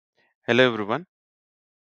Hello everyone,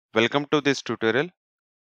 welcome to this tutorial.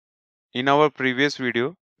 In our previous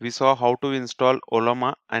video, we saw how to install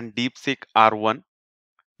Ollama and DeepSeek R1.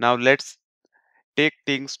 Now let's take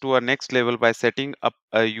things to a next level by setting up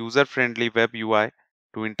a user-friendly web UI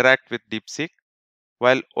to interact with DeepSeek.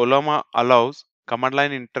 While Ollama allows command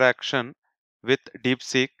line interaction with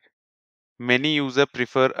DeepSeek, many users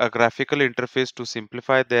prefer a graphical interface to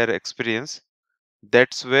simplify their experience.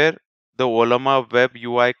 That's where the Ollama Web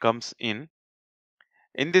UI comes in.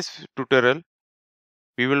 In this tutorial,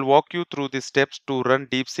 we will walk you through the steps to run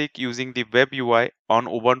DeepSeek using the Web UI on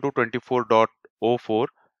Ubuntu 24.04.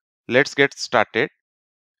 Let's get started.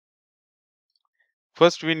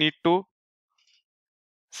 First, we need to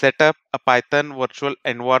set up a Python virtual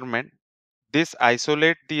environment. This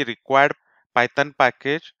isolates the required Python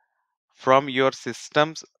package from your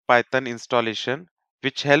system's Python installation,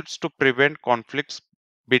 which helps to prevent conflicts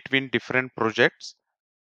between different projects.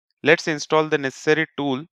 Let's install the necessary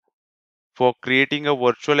tool for creating a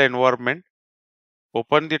virtual environment.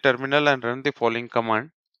 Open the terminal and run the following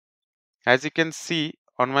command. As you can see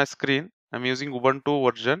on my screen, I'm using Ubuntu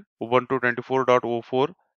version Ubuntu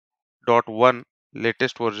 24.04.1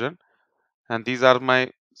 latest version, and these are my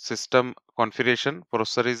system configuration.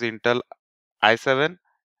 Processor is Intel i7.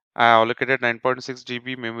 I allocated 9.6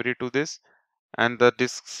 GB memory to this, and the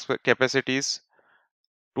disk capacity is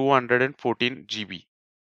 214 GB.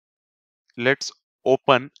 Let's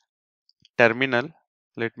open terminal.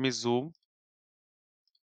 Let me zoom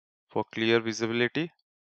for clear visibility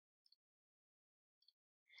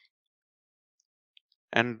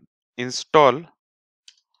and install.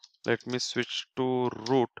 Let me switch to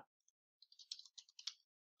root.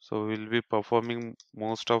 So we'll be performing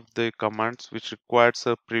most of the commands which requires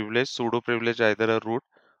a privilege, sudo privilege, either a root.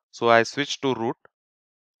 So I switch to root.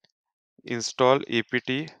 Install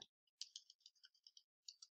apt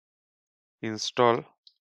install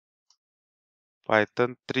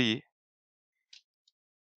python 3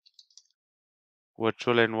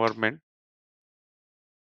 virtual environment.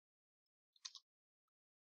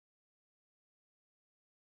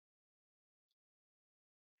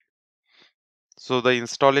 So the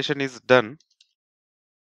installation is done.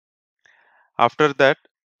 After that,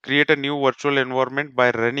 create a new virtual environment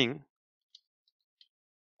by running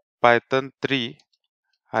python 3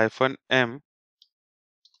 -m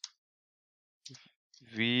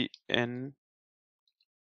vn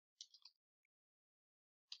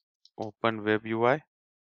open web UI.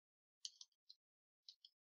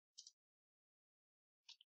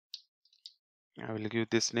 I will give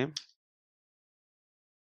this name.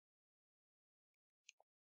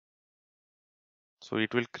 So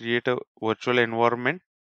it will create a virtual environment.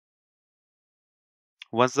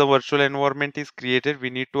 Once the virtual environment is created, we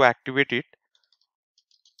need to activate it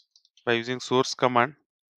by using source command.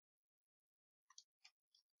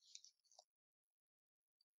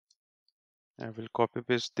 I will copy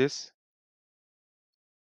paste this.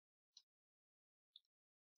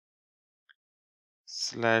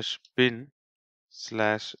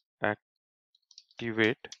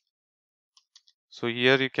 /bin/activate. So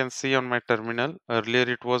here you can see on my terminal, earlier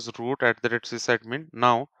it was root@sysadmin.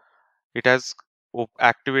 Now it has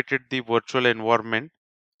activated the virtual environment.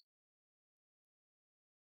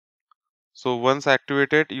 So once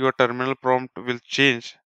activated, your terminal prompt will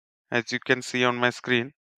change, as you can see on my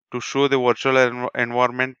screen, to show the virtual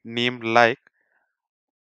environment name like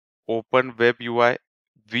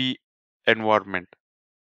open-webui-venv environment.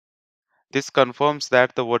 This confirms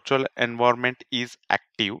that the virtual environment is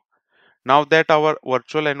active. Now that our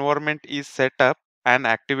virtual environment is set up and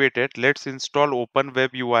activated, let's install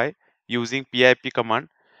open-webui using pip command.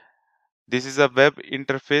 This is a web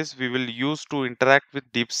interface we will use to interact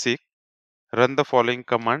with DeepSeek. Run the following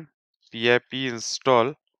command: pip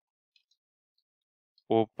install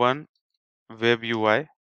open-webui.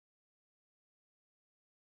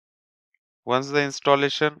 Once the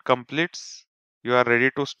installation completes, you are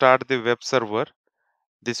ready to start the web server.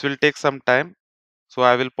 This will take some time, so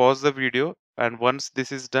I will pause the video, and once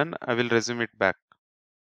this is done, I will resume it back.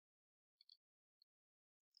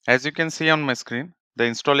 As you can see on my screen, the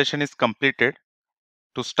installation is completed.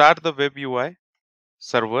 To start the web UI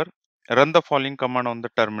server, run the following command on the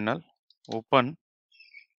terminal: open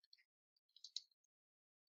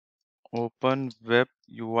web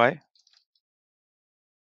UI.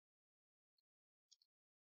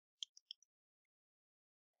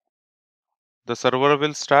 The server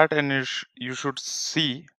will start, and you should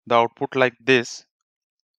see the output like this.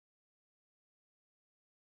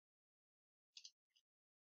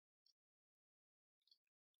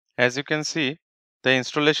 As you can see, the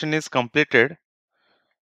installation is completed.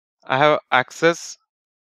 I have access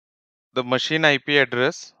the machine IP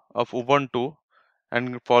address of Ubuntu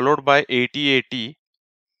and followed by 8080.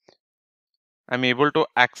 I'm able to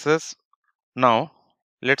access now.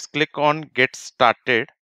 Let's click on get started.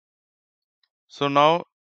 So now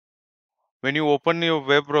when you open your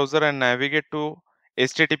web browser and navigate to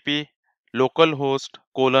http localhost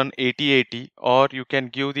colon 8080, or you can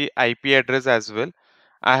give the IP address as well.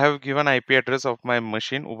 I have given IP address of my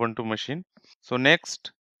machine, Ubuntu machine. So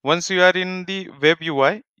next, once you are in the web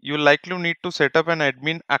UI, you likely need to set up an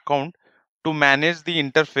admin account to manage the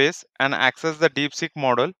interface and access the DeepSeek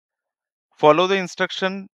model. Follow the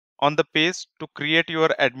instruction on the page to create your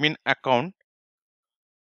admin account.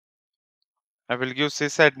 I will give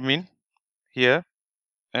sysadmin here,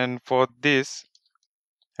 and for this,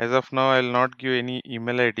 as of now, I will not give any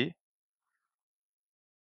email ID.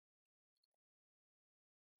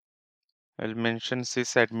 I will mention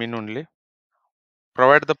sysadmin only.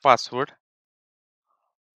 Provide the password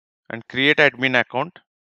and create admin account.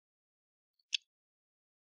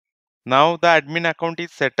 Now the admin account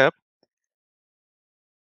is set up.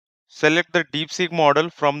 Select the DeepSeek model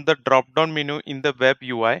from the drop-down menu in the web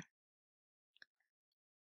UI.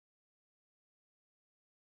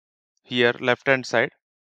 Here, left-hand side.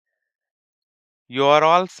 You are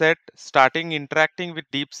all set, starting interacting with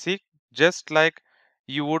DeepSeek just like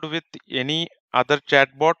you would with any other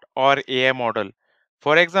chatbot or AI model.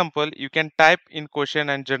 For example, you can type in question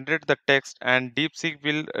and generate the text, and DeepSeek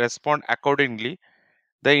will respond accordingly.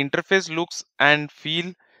 The interface looks and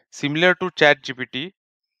feel similar to ChatGPT,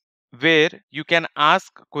 where you can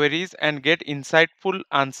ask queries and get insightful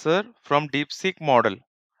answer from DeepSeek model.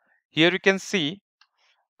 Here you can see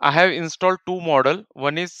I have installed two model.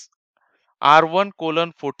 One is R1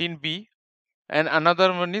 colon 14b and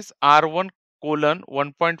another one is R1 colon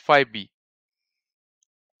 1.5b.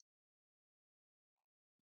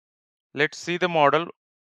 Let's see the model.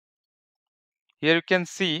 Here you can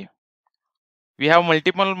see we have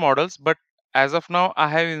multiple models, but as of now I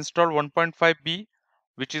have installed 1.5b,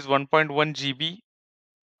 which is 1.1 GB,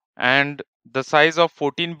 and the size of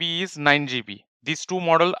 14b is 9 GB. These two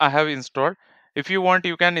model I have installed. If you want,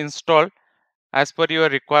 you can install as per your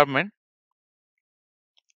requirement.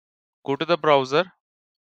 Go to the browser.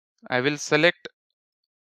 I will select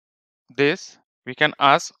this. We can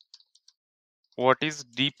ask what is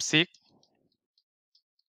DeepSeek.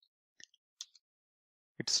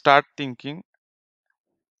 It start thinking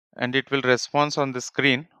and it will respond on the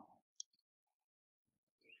screen.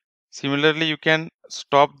 Similarly, you can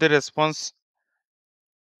stop the response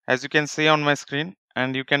as you can see on my screen,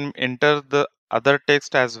 and you can enter the other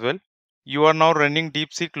text as well. You are now running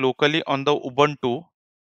DeepSeek locally on the Ubuntu.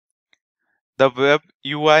 The web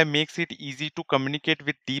UI makes it easy to communicate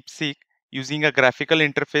with DeepSeek using a graphical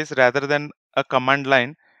interface rather than a command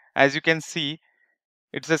line. As you can see,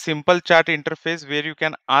 it's a simple chat interface where you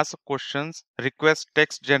can ask questions, request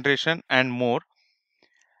text generation, and more.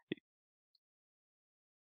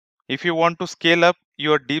 If you want to scale up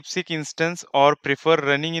your DeepSeek instance or prefer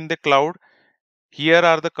running in the cloud, here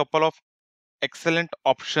are the couple of excellent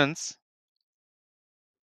options.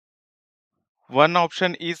 One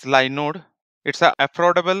option is Linode. It's an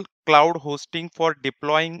affordable cloud hosting for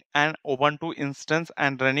deploying an Ubuntu instance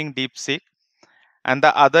and running DeepSeek. And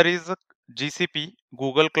the other is GCP,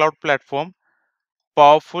 Google Cloud Platform,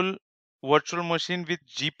 powerful virtual machine with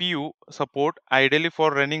GPU support, ideally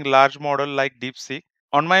for running large model like DeepSeek.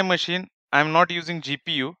 On my machine, I'm not using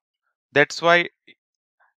GPU. That's why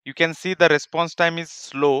you can see the response time is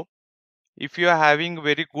slow. If you are having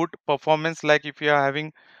very good performance, like if you are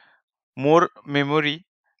having more memory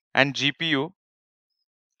and GPU,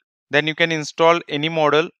 then you can install any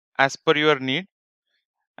model as per your need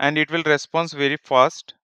and it will respond very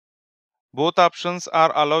fast. Both options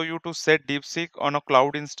are allow you to set DeepSeek on a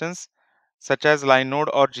cloud instance such as Linode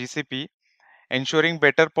or GCP, ensuring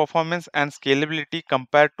better performance and scalability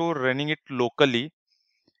compared to running it locally.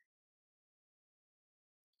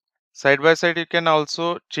 Side by side, you can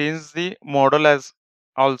also change the model as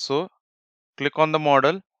also. Click on the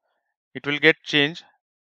model, it will get changed.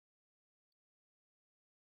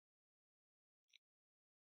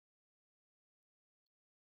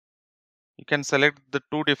 You can select the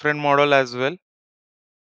two different model as well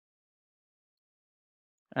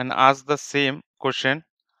and ask the same question.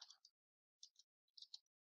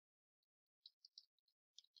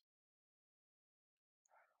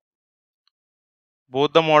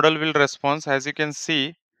 Both the model will respond. As you can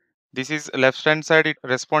see, this is left hand side it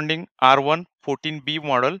responding R1 14b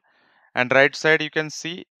model, and right side you can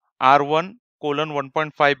see R1 colon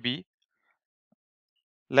 1.5b.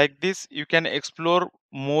 Like this, you can explore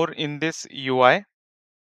more in this UI,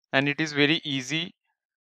 and it is very easy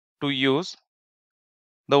to use.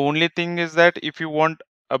 The only thing is that if you want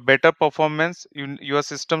a better performance, your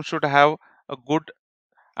system should have a good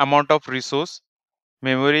amount of resource,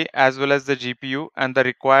 memory as well as the GPU and the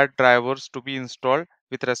required drivers to be installed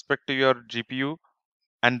with respect to your GPU.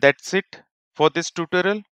 And that's it for this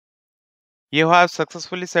tutorial. You have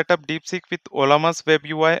successfully set up DeepSeek with Ollama's Web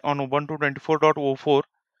UI on Ubuntu 24.04.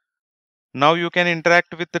 Now you can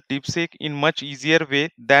interact with the DeepSeek in much easier way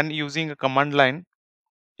than using a command line.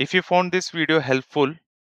 If you found this video helpful,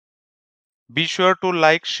 be sure to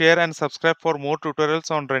like, share and subscribe for more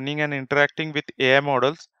tutorials on running and interacting with AI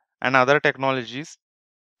models and other technologies.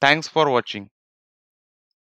 Thanks for watching.